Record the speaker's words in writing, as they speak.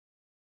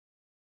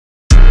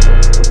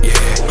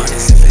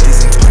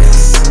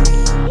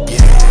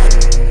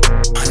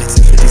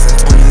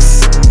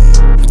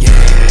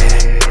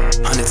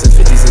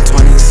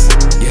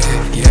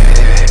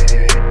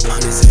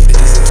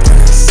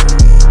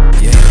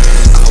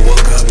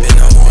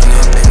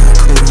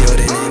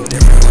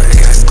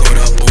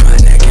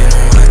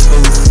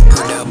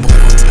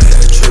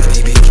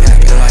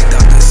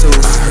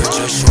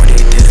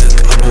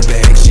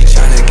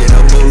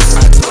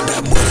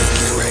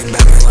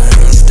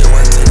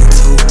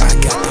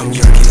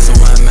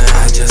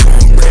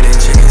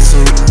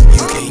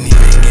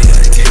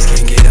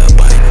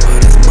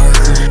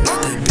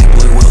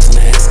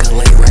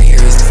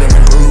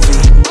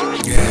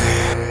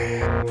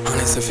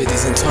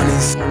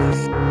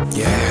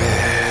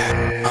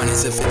Yeah,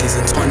 100's and 50's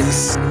and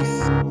 20's.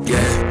 Yeah,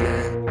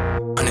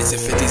 100's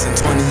and 50's and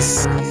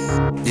 20's.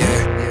 Yeah,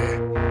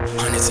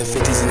 100's and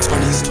 50's and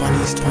 20's.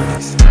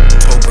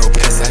 Told bro,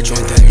 pass that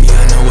joint, that me,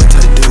 I know what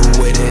to do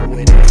with it.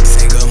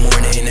 Say